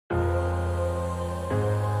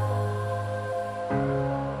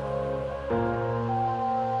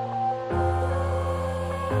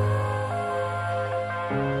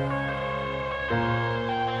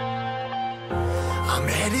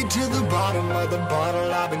to the bottom of the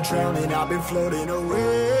bottle, I've been drowning, I've been floating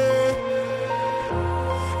away.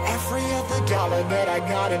 Every other dollar that I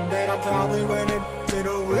got in bed, I probably went and did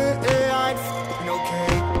away. I ain't f***ing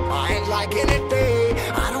okay, I ain't liking it, babe.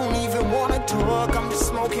 I don't even wanna talk, I'm just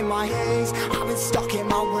smoking my haze. I've been stuck in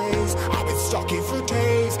my ways, I've been stuck here for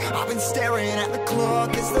days. I've been staring at the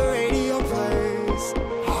clock as the radio plays.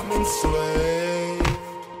 I'm enslaved.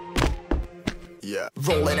 Yeah.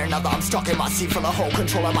 Rolling another, I'm stuck in my seat for the whole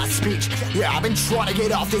control of my speech. Yeah, I've been trying to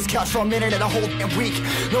get off this couch for a minute and a whole week.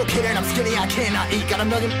 No kidding, I'm skinny, I cannot eat. Got a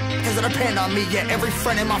million cause that depend on me. Yeah, every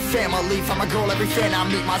friend in my family, from a girl, every fan I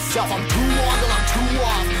meet myself. I'm too on till I'm too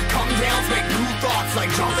off. Come down, make new thoughts,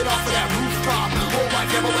 like jumping off of that rooftop. Whole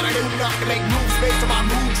life never when I do nothing, make moves based on my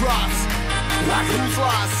mood drops. Like who's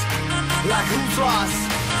lost? Like who's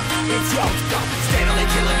lost? It's yo, steadily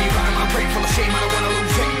killing me, running my brain full of shame, I don't wanna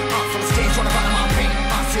lose it. Full of stage, trying to find my pain.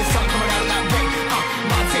 See the sun coming out of that rain.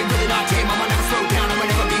 My team really not tame, I'ma never slow down, I'ma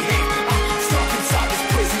never behave. Stuck inside this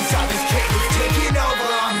prison, inside this cage, it's taking over.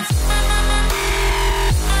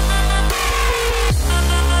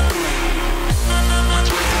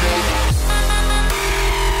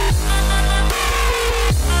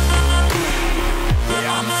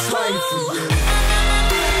 Yeah, I'm a slave for you.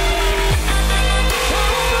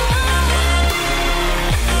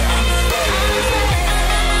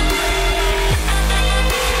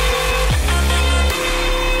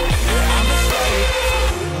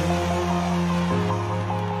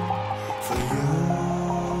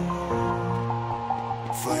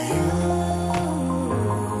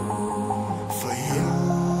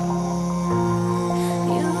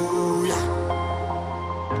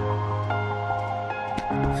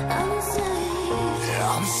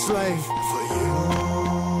 I'm a slave for you.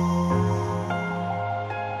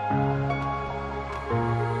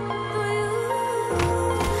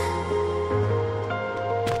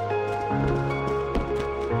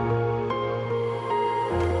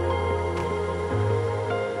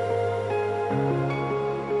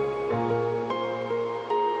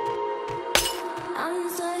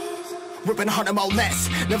 Ripping harder, more less.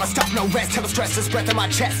 Never stop, no rest. Till the stress is breath in my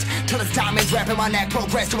chest. Till it's diamonds wrapping my neck.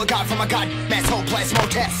 Progress to a god from a god. Mass hopeless, more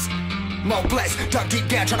tests. More blessed. Dug deep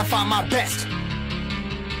down, trying to find my best.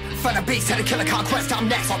 Find a beast, had to kill a conquest. I'm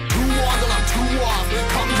next. I'm too on till I'm too off.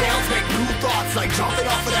 Come down, make new thoughts. Like jumping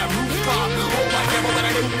off of that rooftop. Whole life never when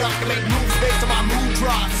I do nothing. Make moves based on my mood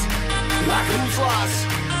drops. Like who's lost?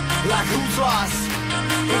 Like who's lost?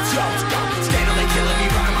 It's yo, steadily killing me,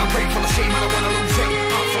 running my brain full of shame, I don't wanna lose it.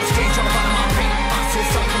 Full of stage, trying to find my pain. See the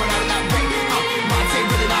sun coming out of that rain. My team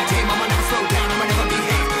really not tame, I'ma never slow down, I'ma never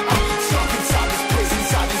behave. Stuck inside this prison,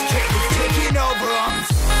 inside this cage, it's taking over.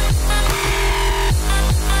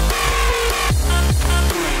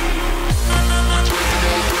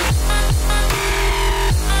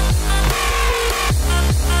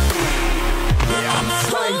 Yeah, I'm a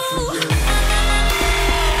slave for you.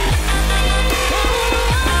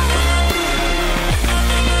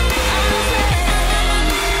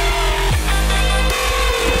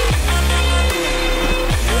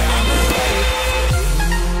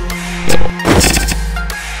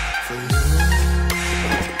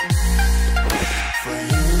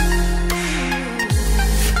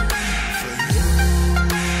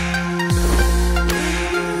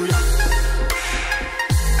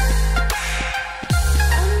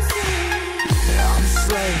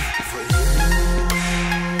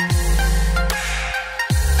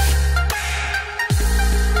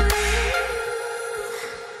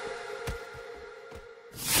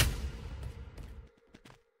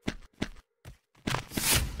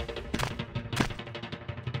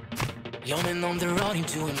 Young and on the road, I'm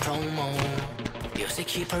doing promo. Music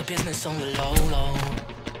keep our business on the low, low.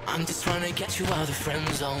 I'm just trying to get you out of the friend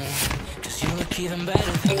zone, cause you look even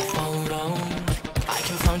better than the photo. I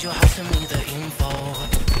can find your house and me the info.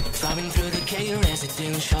 Driving through the gate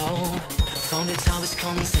residential show. Found it's how it's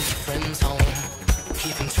coming since your friend's home.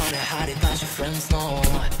 Keep on trying to hide it but your friends know.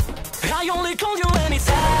 I only call you when it's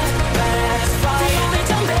that's fine. The only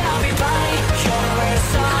time that I'll be by your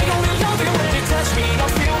side. I only love you when you touch me,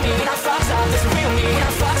 don't feel me. When I fucks up, that's real me. When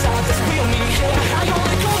I fucks up, that's real me. Yeah. I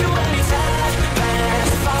only call you when it's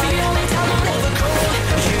that's fine. The only time I'll ever call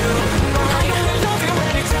you. I only love you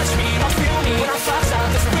when you touch me, don't feel me. When I fucks up,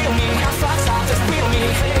 that's real me. When I fucks up, that's real me.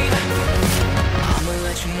 Hey. I'ma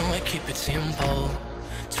let you know I keep it simple.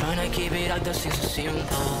 Tryna keep it out, that seems so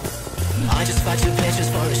simple. I just fight your pleasures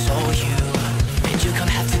for to show you, and you can't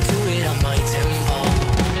have to do it on my tempo.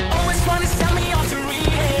 Always trying to send me off to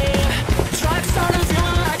rehab. Try to start and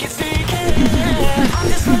feeling like it's leaking. I'm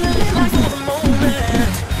just trying to live life for the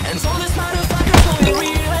moment, and so this motherfucker's gonna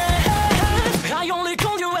relapse. I only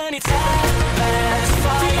call you when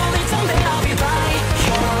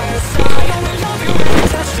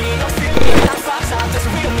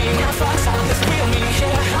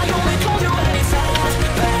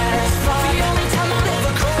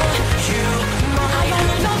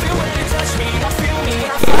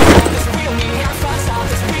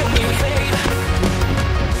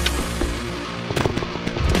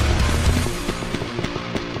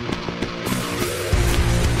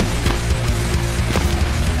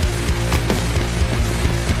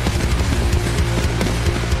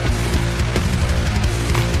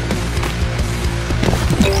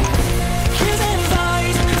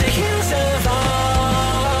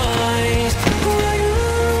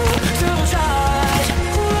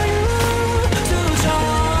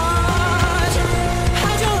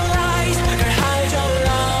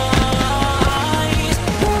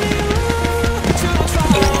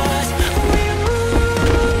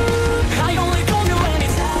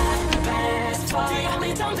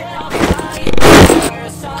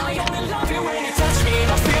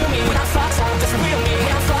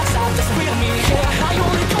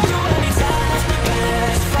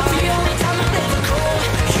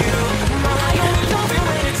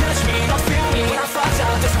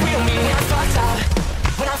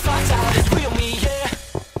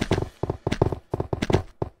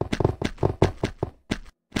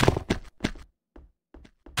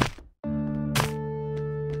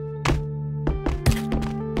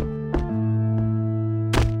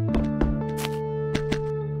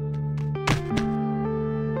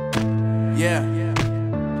Yeah.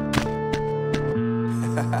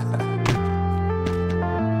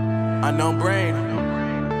 Unknown brain.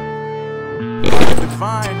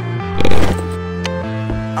 Divine.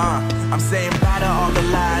 I'm saying bye to all the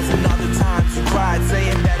lies and all the times you cried,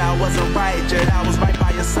 saying that I wasn't right, yet I was right by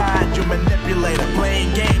your side. You manipulator,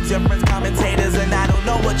 playing games, your friends commentators, and I don't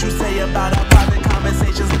know what you say about our private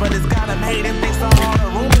conversations, but it's got them hating thanks to all the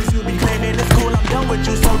rumors you be claiming. It's cool, I'm done with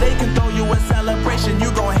you, so they can throw you a celebration.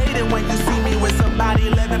 You gon' hate it when you see me with somebody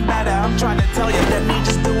living better. I'm trying to tell you that me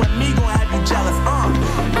just doing me gon' have you jealous. I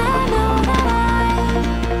know that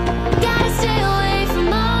I gotta stay away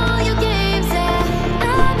from all your games, yeah.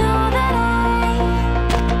 I know that I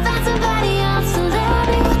found somebody else to love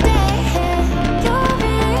me one day. You'll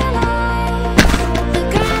realize the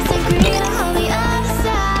grass ain't greener on the other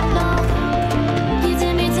side, no. You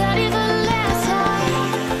did me dirty for the last time,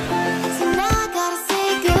 so now I gotta say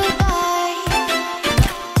goodbye.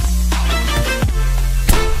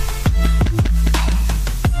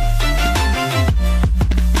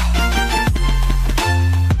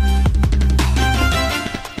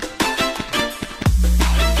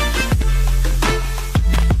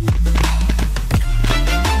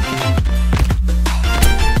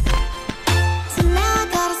 So now I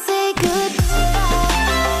gotta say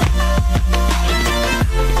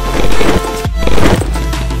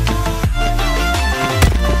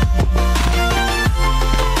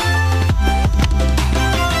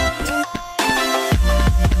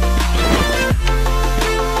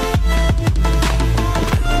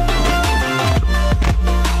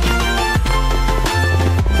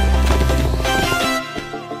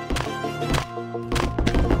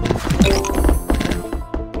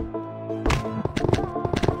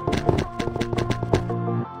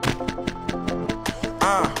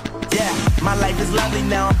Yeah, my life is lovely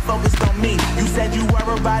now, I'm focused on me. You said you were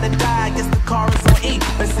a ride or die, I guess the car is on E.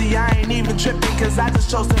 But see, I ain't even tripping, cause I just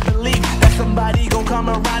chose to believe that somebody gon' come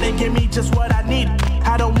around and give me just what I need.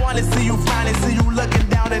 I don't wanna see you frowning, see you looking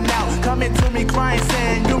down and out, coming to me crying,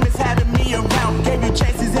 saying you miss having me around. Gave you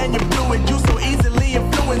chances and you blew it, you so easily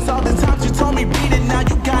influenced. All the times you told me beat it, now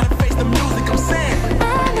you gotta face the music. I'm saying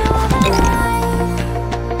I know that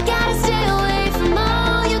I gotta stay away from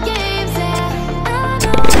all your games, yeah. I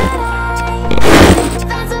know that I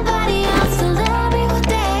found somebody else to love me one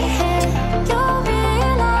day. You'll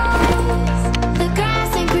realize the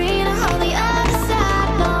grass ain't greener on the other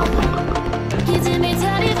side, no. You did me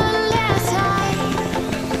dirty for the last time,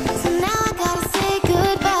 so now I gotta say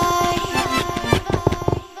goodbye.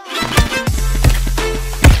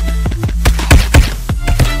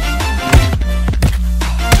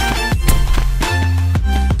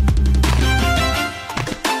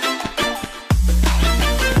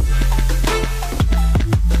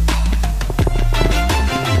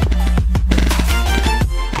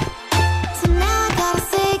 So now I gotta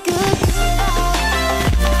say goodbye.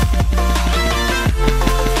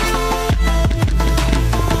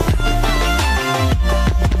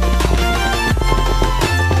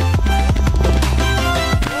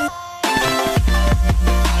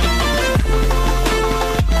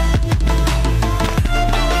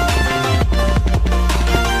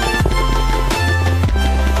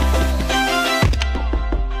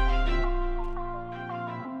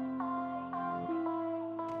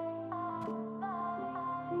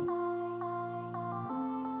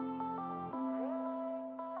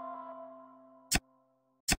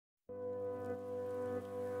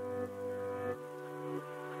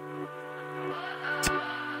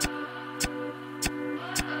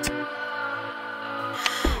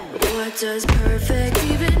 What does perfect